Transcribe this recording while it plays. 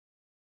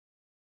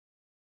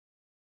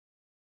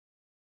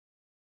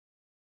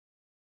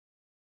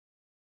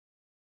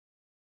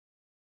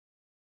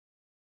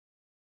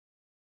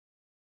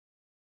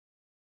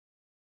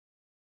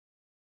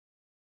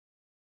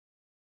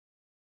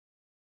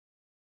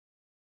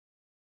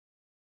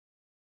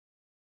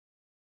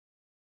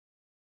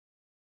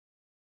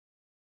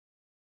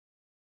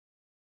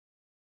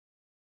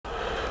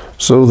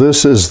So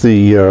this is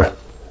the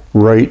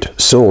right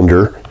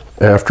cylinder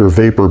after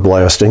vapor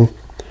blasting,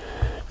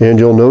 and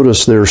you'll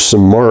notice there's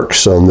some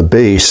marks on the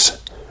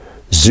base.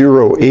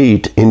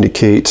 08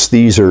 indicates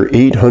these are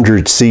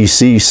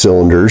 800cc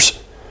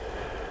cylinders,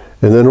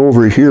 and then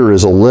over here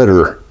is a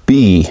letter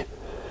B.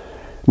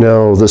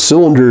 Now the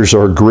cylinders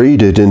are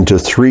graded into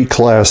three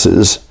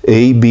classes,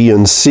 A, B,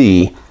 and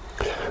C,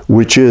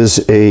 which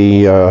is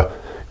a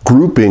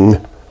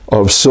grouping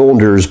of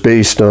cylinders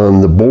based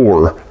on the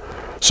bore.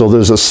 So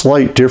there's a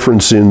slight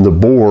difference in the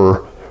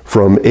bore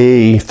from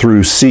A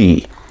through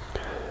C.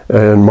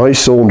 And my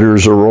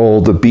cylinders are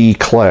all the B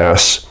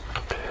class.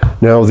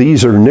 Now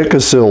these are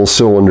Nickel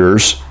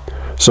cylinders,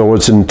 so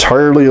it's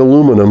entirely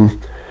aluminum,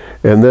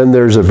 and then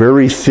there's a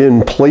very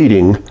thin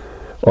plating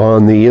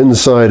on the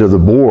inside of the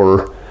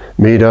bore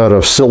made out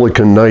of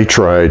silicon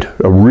nitride,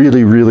 a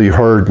really, really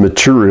hard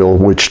material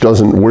which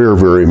doesn't wear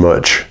very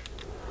much.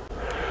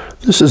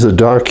 This is a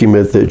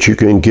document that you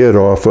can get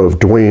off of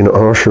Dwayne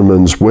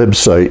Osherman's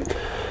website,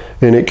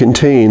 and it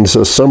contains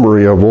a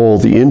summary of all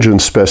the engine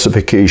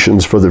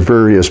specifications for the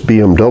various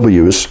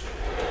BMWs.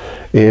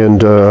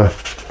 And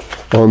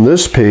on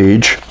this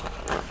page,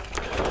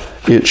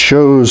 it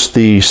shows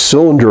the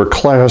cylinder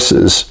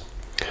classes,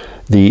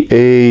 the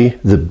A,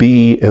 the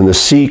B, and the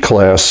C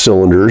class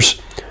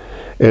cylinders.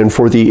 And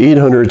for the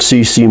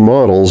 800cc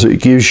models, it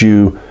gives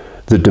you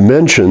the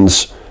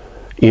dimensions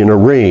in a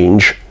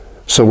range.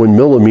 So in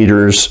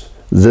millimeters,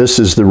 this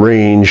is the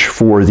range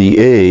for the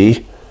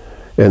A,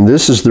 and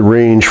this is the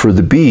range for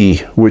the B,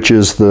 which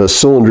is the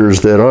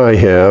cylinders that I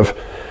have,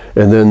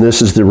 and then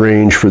this is the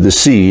range for the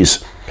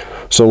C's.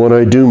 So when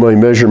I do my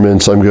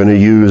measurements, I'm going to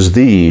use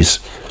these.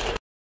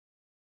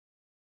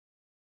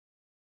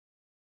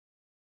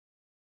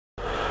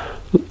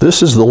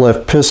 This is the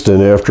left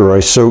piston after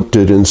I soaked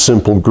it in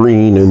simple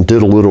green and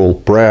did a little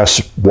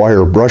brass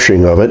wire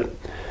brushing of it.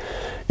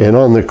 And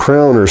on the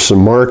crown are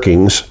some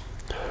markings.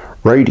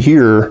 Right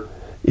here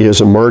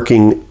is a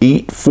marking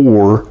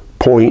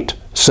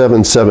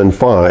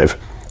 84.775,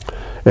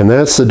 and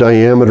that's the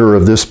diameter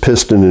of this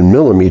piston in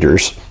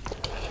millimeters.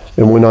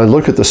 And when I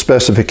look at the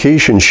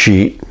specification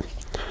sheet,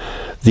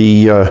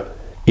 the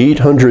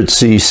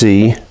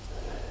 800cc,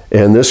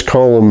 and this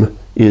column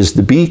is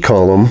the B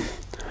column,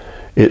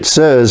 it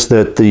says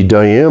that the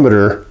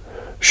diameter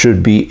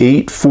should be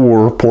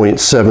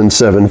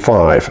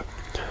 84.775.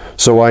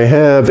 So I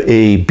have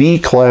a B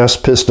class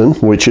piston,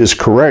 which is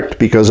correct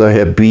because I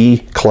have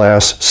B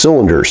class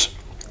cylinders.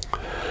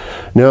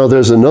 Now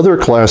there's another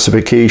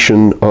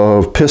classification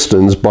of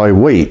pistons by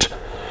weight,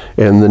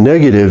 and the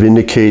negative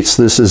indicates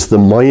this is the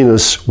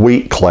minus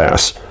weight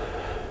class.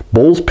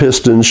 Both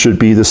pistons should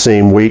be the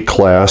same weight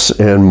class,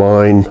 and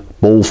mine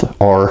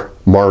both are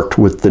marked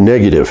with the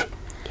negative.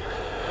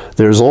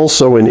 There's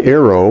also an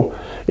arrow,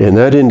 and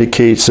that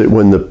indicates that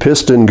when the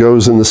piston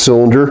goes in the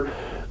cylinder,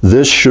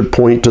 this should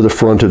point to the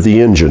front of the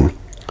engine.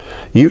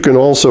 You can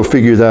also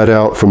figure that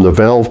out from the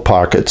valve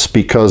pockets,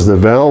 because the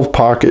valve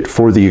pocket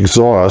for the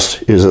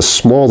exhaust is a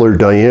smaller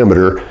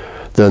diameter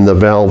than the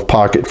valve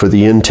pocket for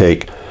the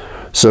intake.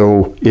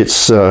 So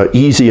it's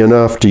easy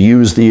enough to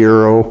use the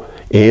arrow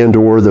and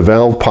or the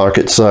valve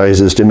pocket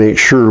sizes to make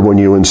sure when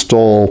you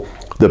install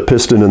the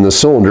piston in the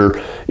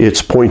cylinder,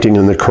 it's pointing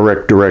in the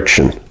correct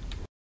direction.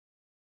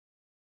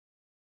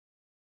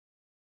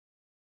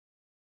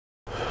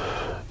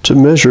 To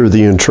measure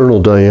the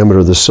internal diameter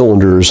of the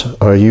cylinders,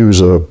 I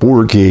use a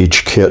bore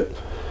gauge kit.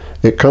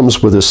 It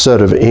comes with a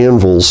set of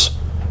anvils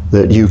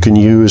that you can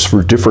use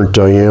for different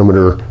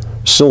diameter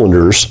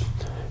cylinders,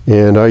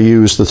 and I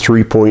used the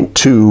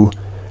 3.2,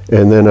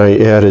 and then I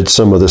added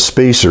some of the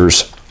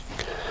spacers.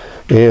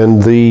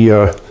 And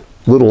the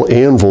little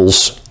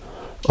anvils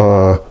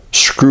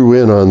screw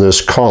in on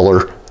this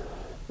collar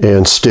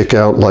and stick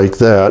out like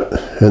that,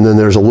 and then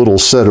there's a little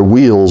set of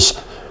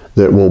wheels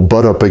that will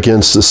butt up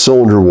against the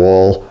cylinder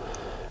wall,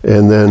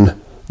 and then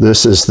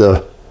this is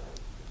the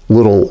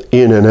little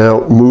in and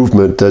out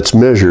movement that's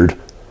measured.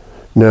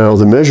 Now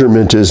the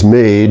measurement is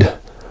made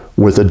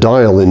with a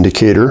dial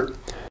indicator.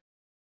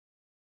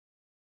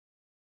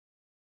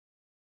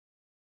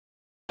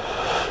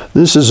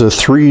 This is a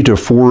 3 to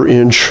 4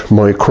 inch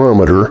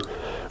micrometer,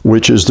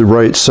 which is the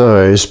right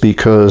size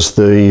because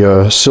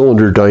the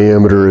cylinder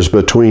diameter is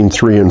between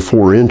 3 and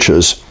 4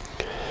 inches.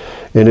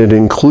 And it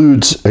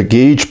includes a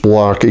gauge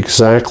block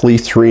exactly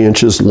 3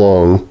 inches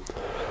long.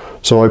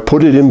 So I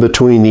put it in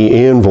between the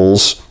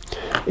anvils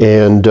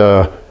and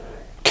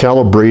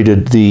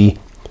calibrated the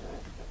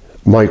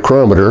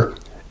micrometer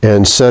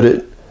and set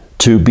it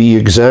to be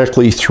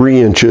exactly 3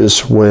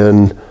 inches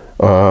when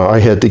I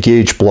had the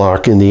gauge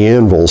block in the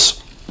anvils.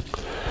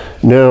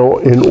 Now,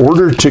 in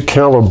order to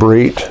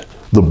calibrate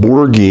the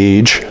bore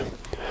gauge,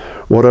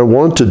 what I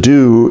want to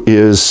do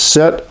is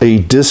set a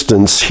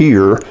distance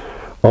here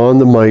on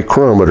the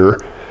micrometer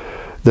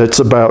that's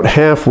about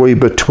halfway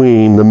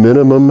between the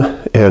minimum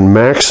and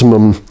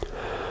maximum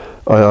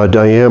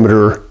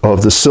diameter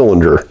of the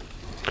cylinder.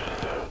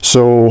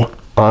 So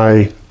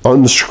I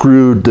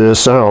unscrewed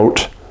this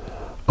out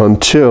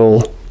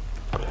until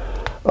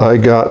I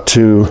got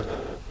to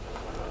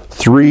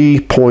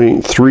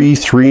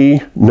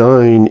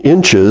 3.339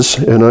 inches,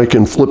 and I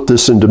can flip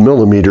this into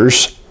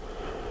millimeters,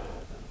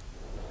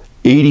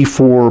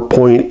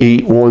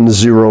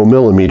 84.810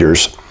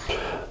 millimeters.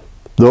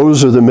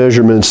 Those are the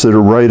measurements that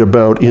are right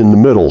about in the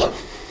middle.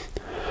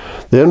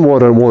 Then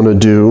what I want to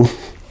do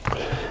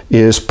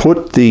is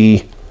put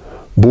the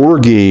bore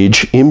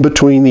gauge in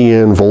between the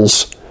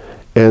anvils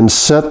and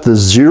set the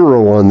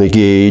 0 on the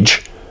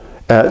gauge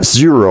at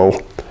 0,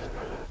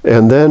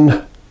 and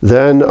then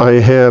I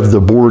have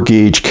the bore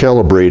gauge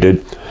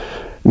calibrated.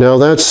 Now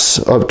that's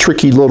a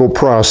tricky little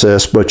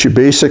process, but you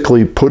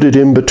basically put it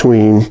in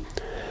between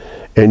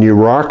and you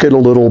rock it a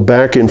little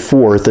back and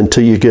forth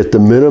until you get the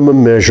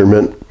minimum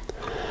measurement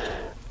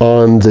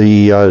on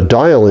the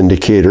dial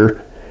indicator,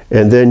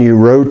 and then you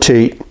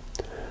rotate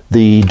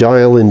the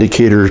dial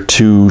indicator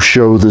to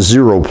show the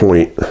 0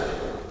 point.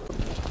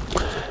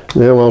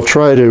 Now I'll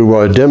try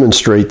to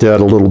demonstrate that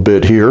a little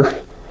bit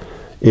here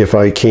if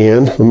I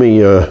can. Let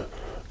me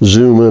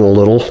zoom in a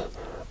little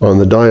on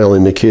the dial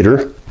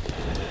indicator,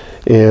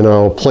 and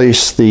I'll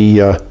place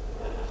the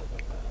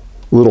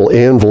little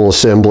anvil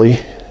assembly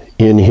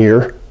in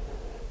here,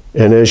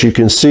 and as you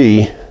can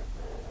see,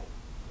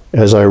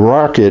 as I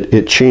rock it,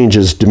 it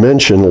changes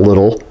dimension a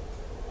little,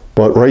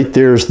 but right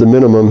there's the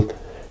minimum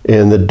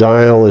and the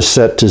dial is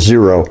set to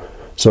 0.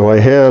 So I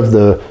have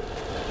the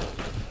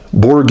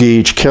bore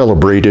gauge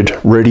calibrated,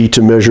 ready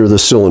to measure the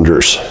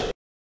cylinders.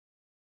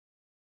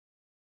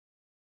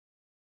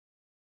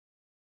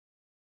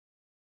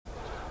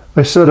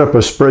 I set up a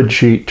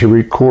spreadsheet to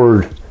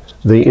record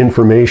the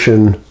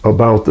information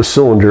about the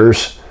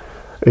cylinders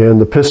and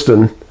the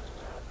piston,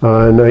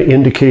 and I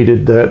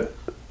indicated that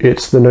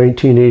it's the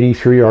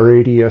 1983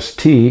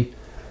 R80ST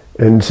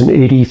and it's an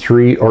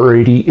 83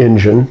 R80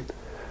 engine,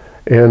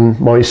 and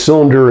my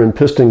cylinder and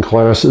piston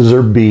classes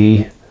are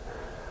B.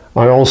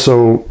 I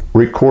also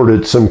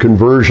recorded some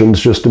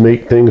conversions just to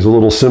make things a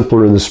little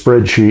simpler in the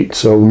spreadsheet.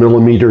 So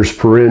millimeters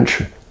per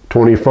inch,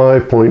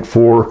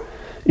 25.4,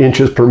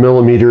 inches per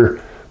millimeter,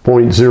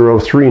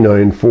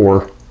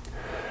 0.0394.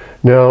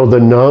 Now the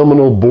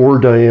nominal bore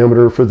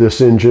diameter for this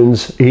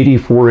engine's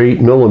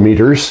 84.8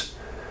 millimeters,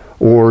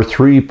 or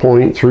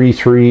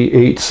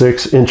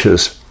 3.3386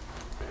 inches.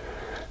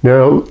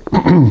 Now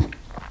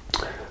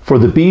for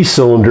the B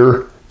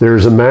cylinder,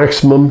 there's a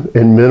maximum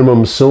and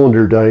minimum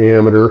cylinder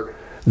diameter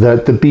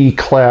that the B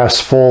class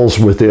falls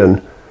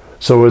within.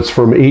 So it's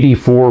from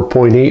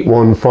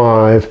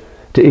 84.815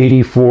 to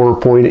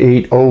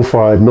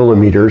 84.805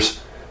 millimeters,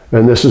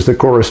 and this is the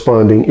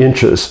corresponding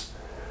inches.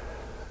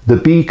 The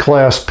B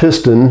class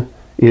piston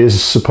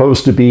is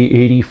supposed to be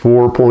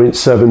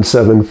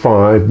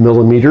 84.775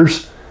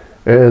 millimeters,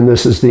 and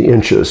this is the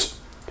inches.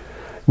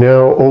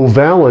 Now,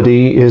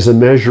 ovality is a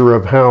measure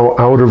of how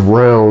out of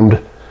round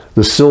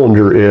the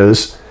cylinder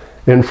is,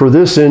 and for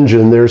this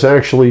engine there's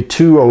actually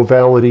two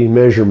ovality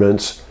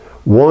measurements.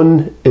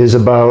 One is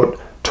about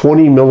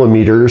 20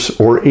 millimeters,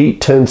 or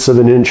 0.8 of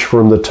an inch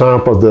from the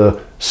top of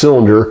the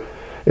cylinder,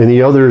 and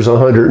the other is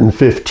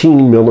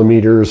 115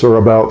 millimeters, or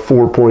about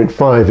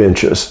 4.5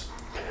 inches.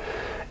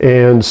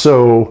 And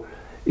so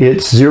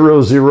it's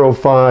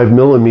 0.005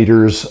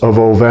 millimeters of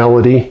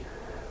ovality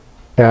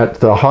at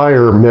the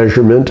higher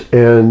measurement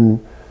and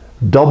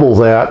double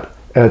that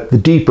at the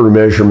deeper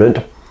measurement.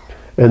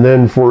 And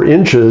then for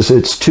inches,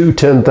 it's 2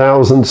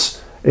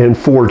 10,000ths and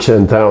 4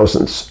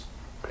 10,000ths.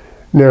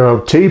 Now,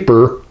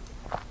 taper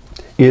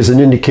is an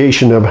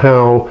indication of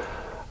how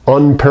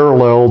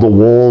unparalleled the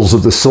walls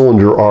of the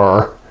cylinder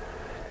are.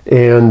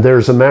 And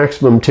there's a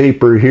maximum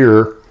taper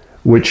here,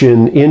 which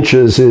in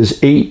inches is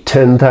 8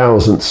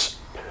 10,000ths.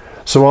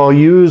 So I'll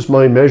use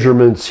my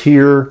measurements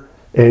here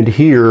and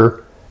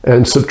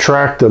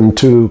subtract them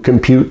to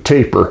compute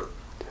taper.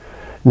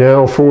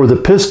 Now for the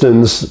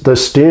pistons, the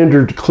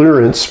standard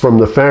clearance from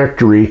the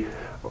factory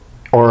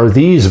are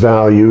these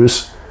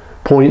values,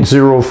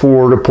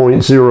 0.04 to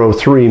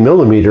 0.03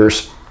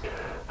 millimeters.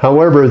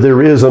 However,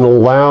 there is an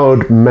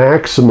allowed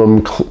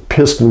maximum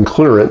piston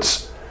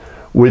clearance,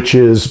 which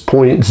is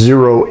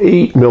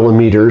 0.08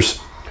 millimeters,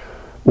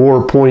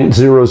 or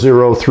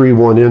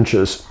 0.0031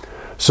 inches.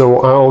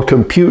 So I'll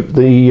compute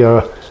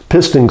the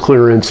piston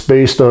clearance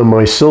based on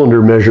my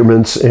cylinder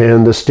measurements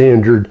and the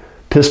standard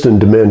piston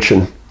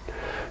dimension.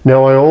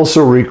 Now I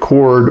also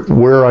record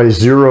where I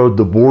zeroed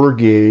the bore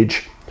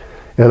gauge,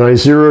 and I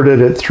zeroed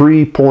it at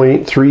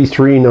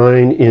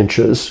 3.339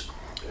 inches,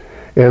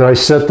 and I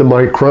set the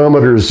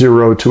micrometer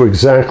zero to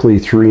exactly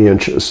 3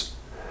 inches.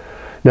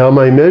 Now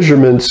my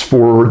measurements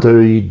for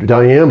the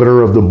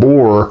diameter of the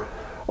bore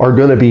are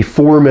going to be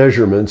 4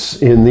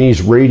 measurements in these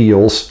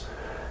radials,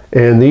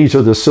 and these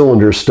are the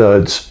cylinder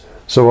studs.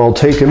 So I'll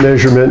take a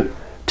measurement,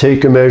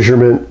 take a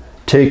measurement,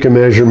 take a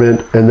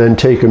measurement, and then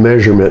take a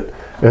measurement,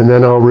 and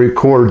then I'll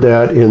record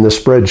that in the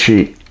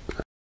spreadsheet.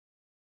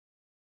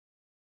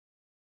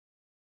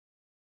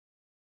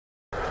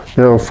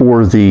 Now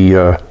for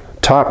the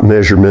top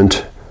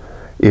measurement,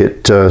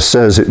 it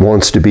says it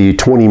wants to be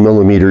 20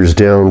 millimeters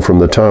down from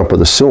the top of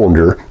the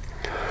cylinder.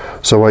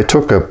 So I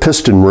took a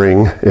piston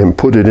ring and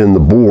put it in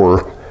the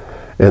bore,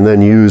 and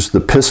then used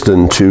the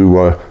piston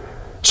to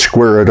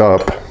square it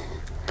up.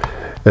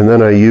 And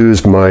then I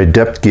used my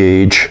depth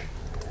gauge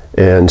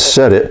and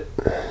set it,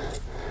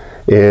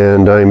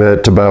 and I'm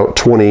at about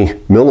 20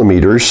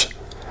 millimeters.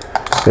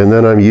 And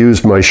then I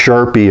used my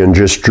Sharpie and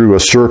just drew a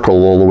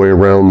circle all the way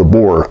around the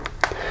bore.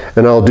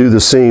 And I'll do the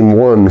same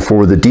one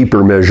for the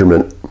deeper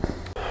measurement.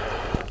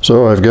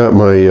 So I've got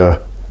my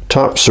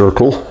top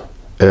circle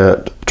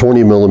at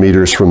 20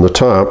 millimeters from the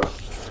top,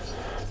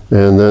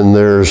 and then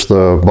there's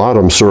the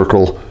bottom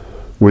circle,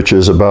 which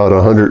is about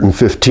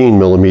 115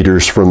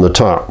 millimeters from the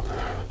top.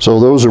 So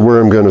those are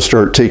where I'm going to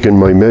start taking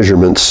my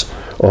measurements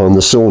on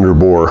the cylinder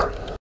bore.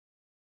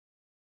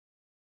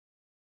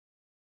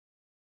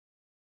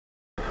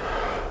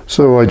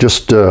 So I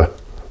just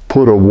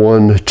put a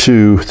 1,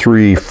 2,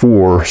 3,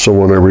 4, so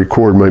when I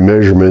record my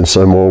measurements,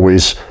 I'm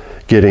always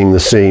getting the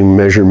same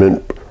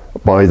measurement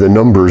by the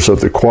numbers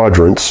of the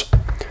quadrants.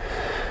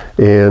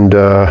 And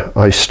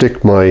I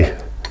stick my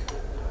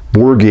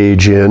bore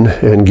gauge in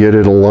and get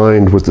it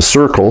aligned with the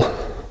circle,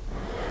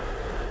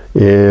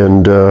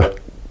 and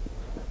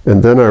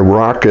then I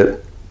rock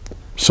it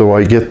so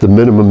I get the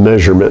minimum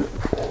measurement.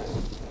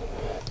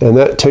 And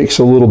that takes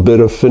a little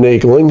bit of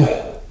finagling,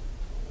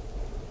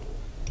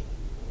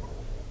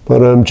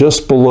 but I'm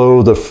just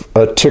below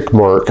a tick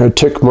mark. A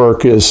tick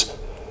mark is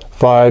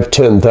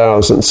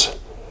 5/10,000ths.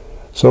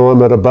 So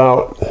I'm at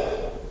about,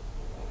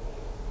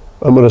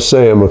 I'm going to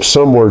say I'm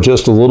somewhere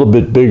just a little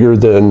bit bigger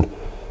than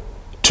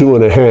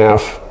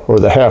 2.5, or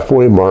the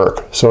halfway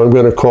mark. So I'm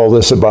going to call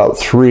this about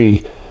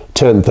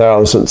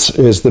 3/10,000ths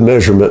is the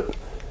measurement.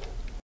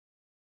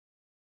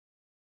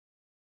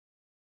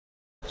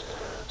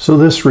 So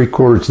this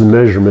records the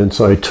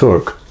measurements I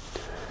took.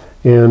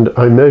 And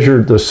I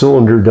measured the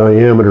cylinder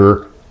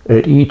diameter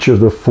at each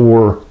of the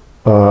 4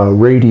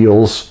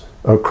 radials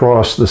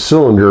across the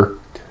cylinder.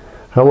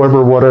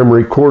 However, what I'm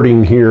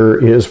recording here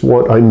is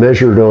what I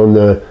measured on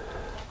the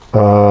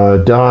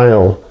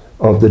dial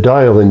of the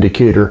dial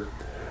indicator.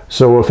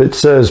 So if it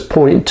says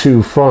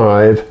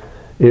 0.25,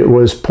 it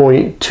was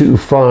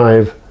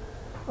 0.25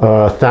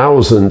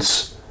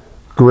 thousandths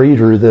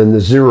greater than the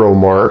 0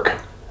 mark.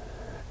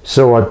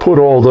 So I put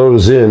all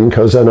those in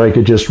because then I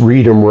could just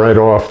read them right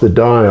off the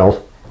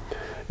dial.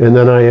 And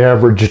then I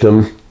averaged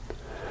them.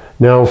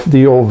 Now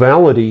the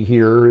ovality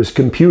here is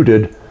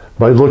computed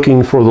by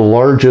looking for the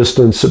largest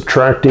and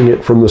subtracting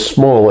it from the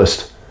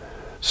smallest.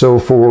 So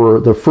for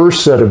the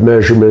first set of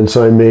measurements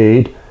I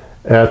made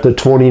at the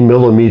 20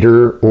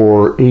 millimeter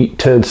or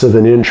 0.8 of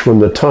an inch from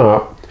the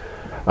top,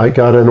 I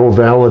got an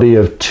ovality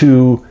of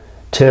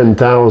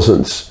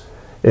 2/10,000ths.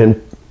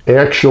 And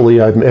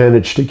actually I've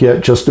managed to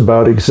get just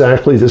about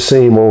exactly the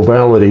same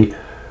ovality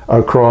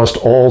across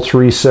all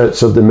 3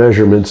 sets of the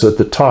measurements at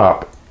the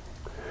top.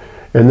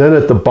 And then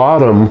at the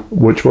bottom,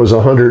 which was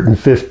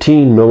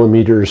 115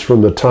 millimeters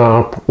from the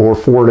top, or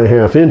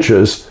 4.5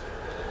 inches,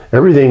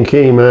 everything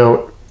came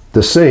out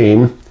the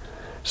same.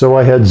 So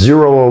I had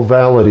 0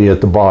 ovality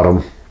at the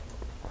bottom.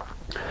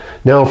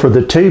 Now for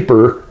the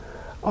taper,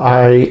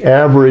 I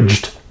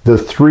averaged the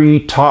 3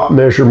 top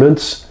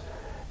measurements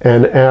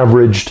and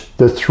averaged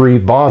the 3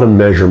 bottom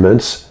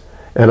measurements,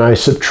 and I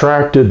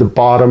subtracted the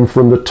bottom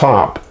from the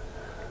top.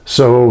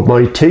 So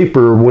my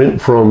taper went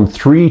from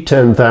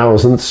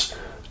 3/10,000ths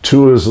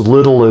to as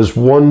little as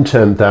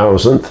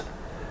 1/10,000th,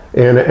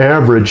 and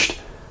averaged,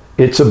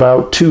 it's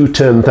about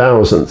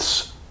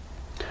 2/10,000ths.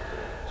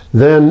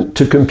 Then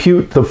to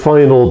compute the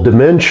final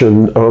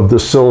dimension of the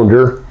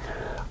cylinder,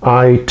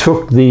 I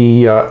took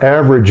the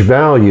average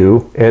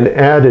value and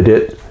added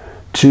it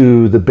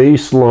to the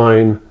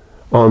baseline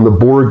on the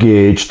bore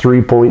gauge,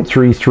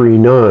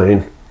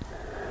 3.339.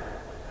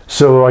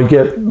 So I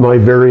get my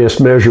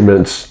various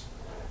measurements.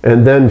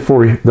 And then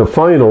for the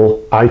final,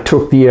 I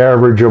took the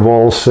average of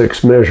all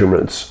 6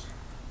 measurements.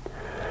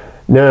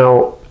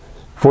 Now,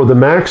 for the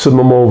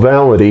maximum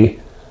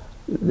ovality,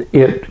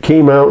 it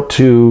came out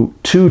to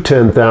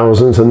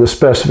 2/10,000ths, and the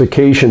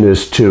specification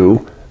is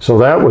 2, so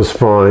that was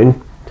fine.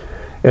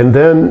 And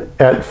then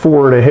at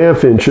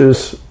 4.5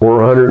 inches,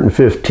 or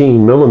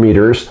 115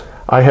 millimeters,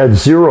 I had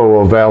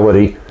 0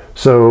 ovality,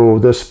 so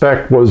the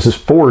spec was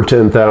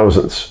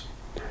 4/10,000ths.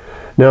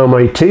 Now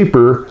my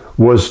taper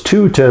was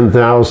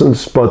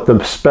 2/10,000ths, but the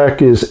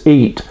spec is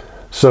 8,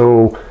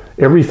 so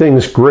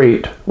everything's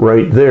great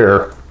right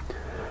there.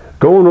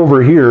 Going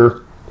over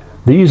here,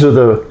 these are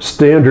the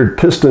standard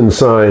piston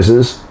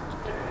sizes,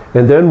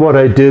 and then what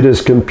I did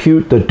is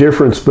compute the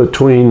difference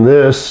between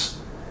this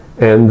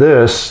and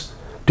this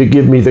to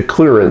give me the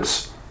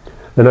clearance.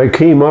 And I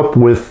came up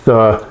with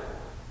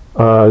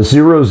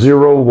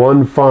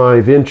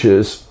 0.0015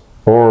 inches,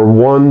 or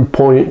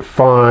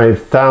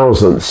 1.5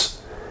 thousandths.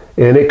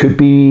 And it could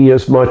be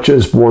as much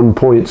as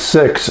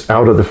 1.6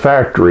 out of the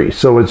factory.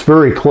 So it's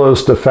very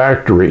close to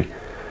factory.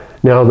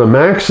 Now the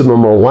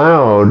maximum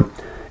allowed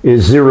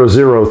is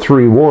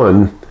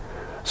 0.0031.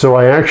 So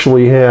I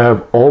actually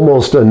have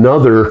almost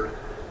another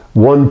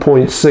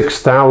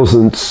 1.6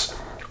 thousandths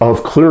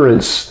of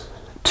clearance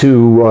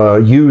to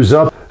use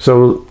up.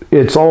 So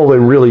it's all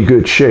in really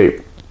good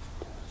shape.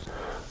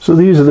 So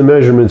these are the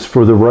measurements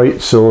for the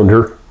right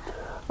cylinder.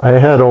 I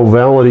had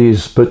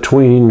ovalities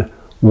between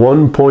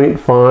 1.5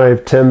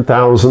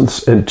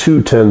 10,000ths and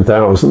 2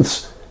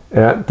 10,000ths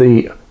at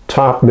the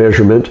top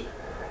measurement,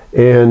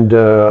 and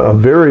a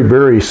very,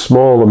 very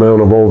small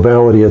amount of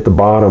ovality at the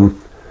bottom,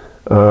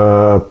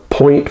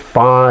 0.5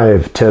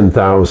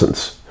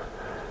 10,000ths.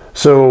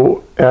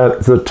 So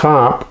at the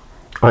top,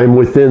 I'm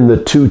within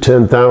the 2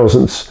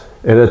 10,000ths,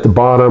 and at the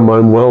bottom,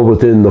 I'm well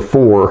within the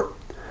 4.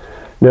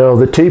 Now,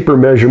 the taper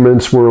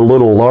measurements were a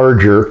little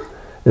larger,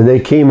 and they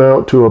came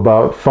out to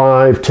about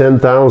 5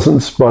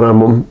 10,000ths, but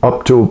I'm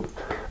up to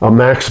a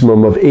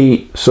maximum of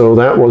 8, so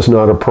that was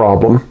not a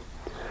problem.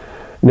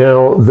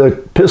 Now,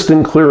 the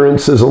piston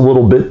clearance is a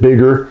little bit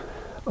bigger.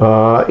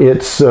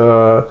 It's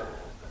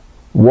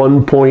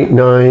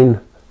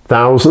 1.9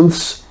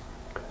 thousandths,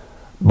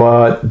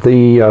 but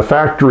the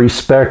factory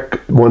spec,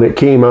 when it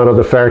came out of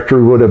the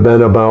factory, would have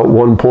been about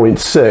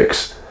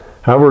 1.6.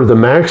 However, the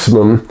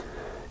maximum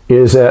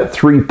is at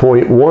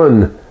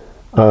 3.1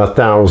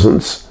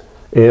 thousandths.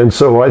 And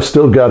so I've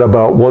still got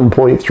about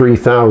 1.3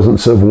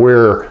 thousandths of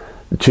wear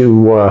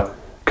to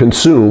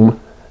consume,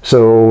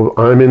 so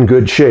I'm in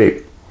good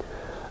shape.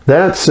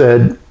 That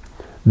said,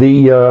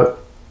 the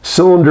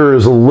cylinder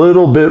is a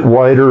little bit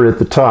wider at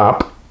the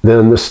top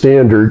than the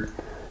standard,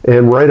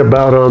 and right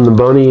about on the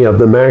money of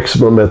the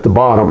maximum at the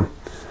bottom.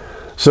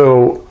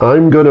 So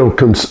I'm going to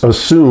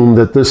assume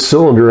that this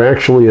cylinder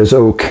actually is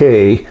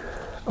okay,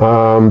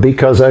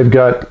 because I've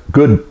got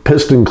good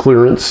piston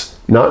clearance,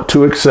 not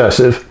too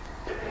excessive,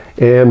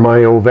 and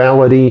my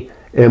ovality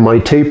and my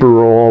taper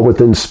are all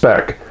within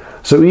spec.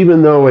 So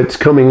even though it's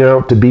coming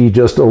out to be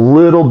just a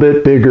little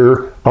bit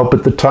bigger up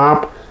at the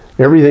top,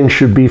 everything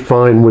should be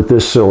fine with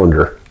this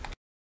cylinder.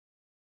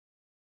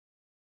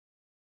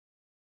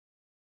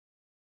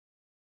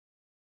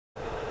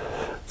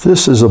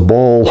 This is a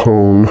ball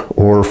hone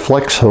or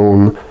flex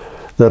hone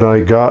that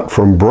I got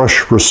from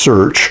Brush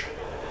Research,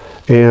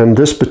 and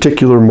this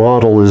particular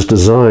model is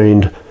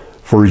designed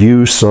for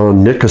use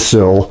on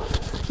Nicosil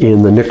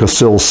in the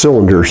Nicosil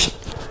cylinders.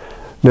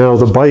 Now,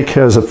 the bike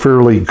has a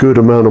fairly good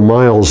amount of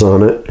miles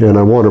on it, and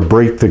I want to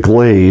break the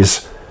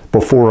glaze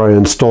before I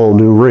install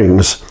new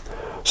rings.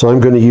 So I'm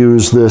going to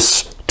use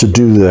this to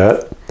do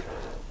that.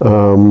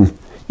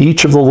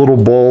 Each of the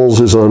little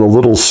balls is on a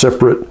little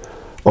separate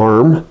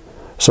arm,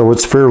 so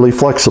it's fairly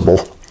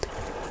flexible.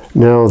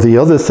 Now, the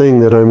other thing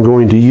that I'm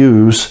going to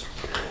use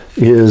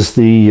is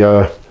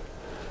the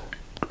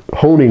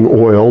honing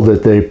oil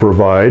that they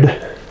provide,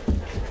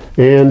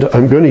 and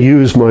I'm going to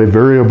use my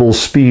variable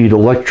speed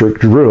electric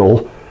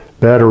drill,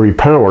 battery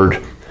powered.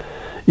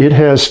 It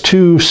has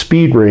 2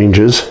 speed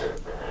ranges,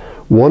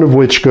 one of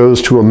which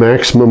goes to a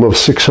maximum of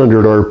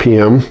 600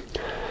 RPM,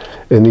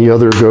 and the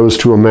other goes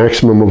to a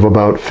maximum of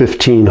about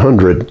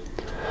 1500.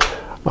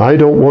 I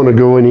don't want to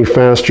go any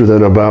faster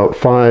than about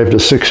 500 to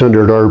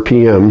 600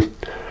 RPM,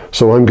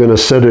 so I'm going to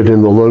set it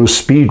in the low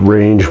speed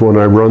range when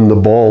I run the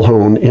ball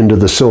hone into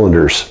the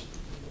cylinders.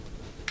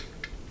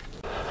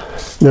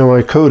 Now,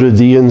 I coated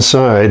the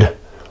inside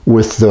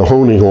with the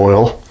honing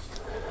oil,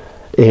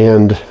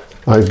 and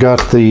I've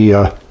got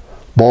the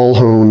ball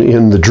hone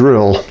in the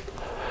drill.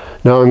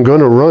 Now I'm going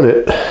to run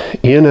it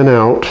in and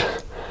out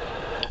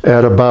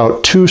at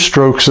about 2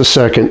 strokes a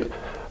second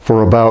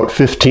for about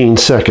 15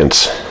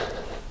 seconds.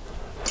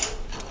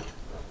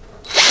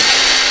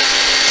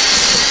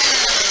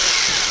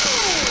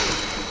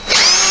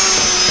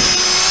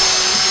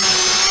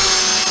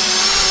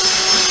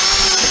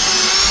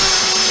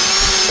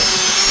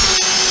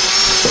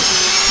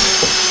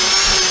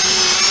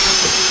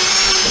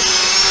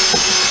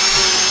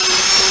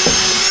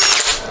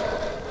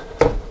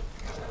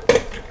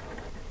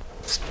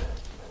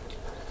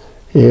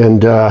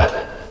 And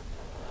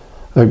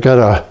I've got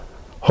a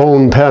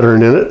hone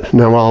pattern in it.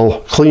 Now I'll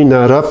clean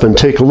that up and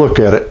take a look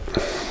at it.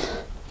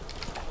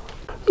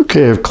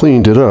 Okay, I've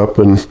cleaned it up,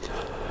 and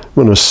I'm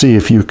going to see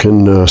if you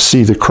can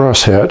see the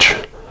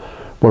crosshatch.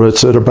 Well,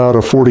 it's at about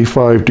a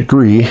 45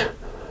 degree,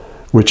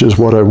 which is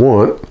what I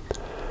want.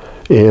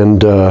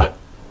 And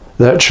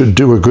that should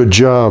do a good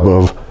job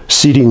of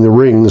seating the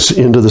rings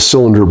into the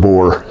cylinder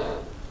bore.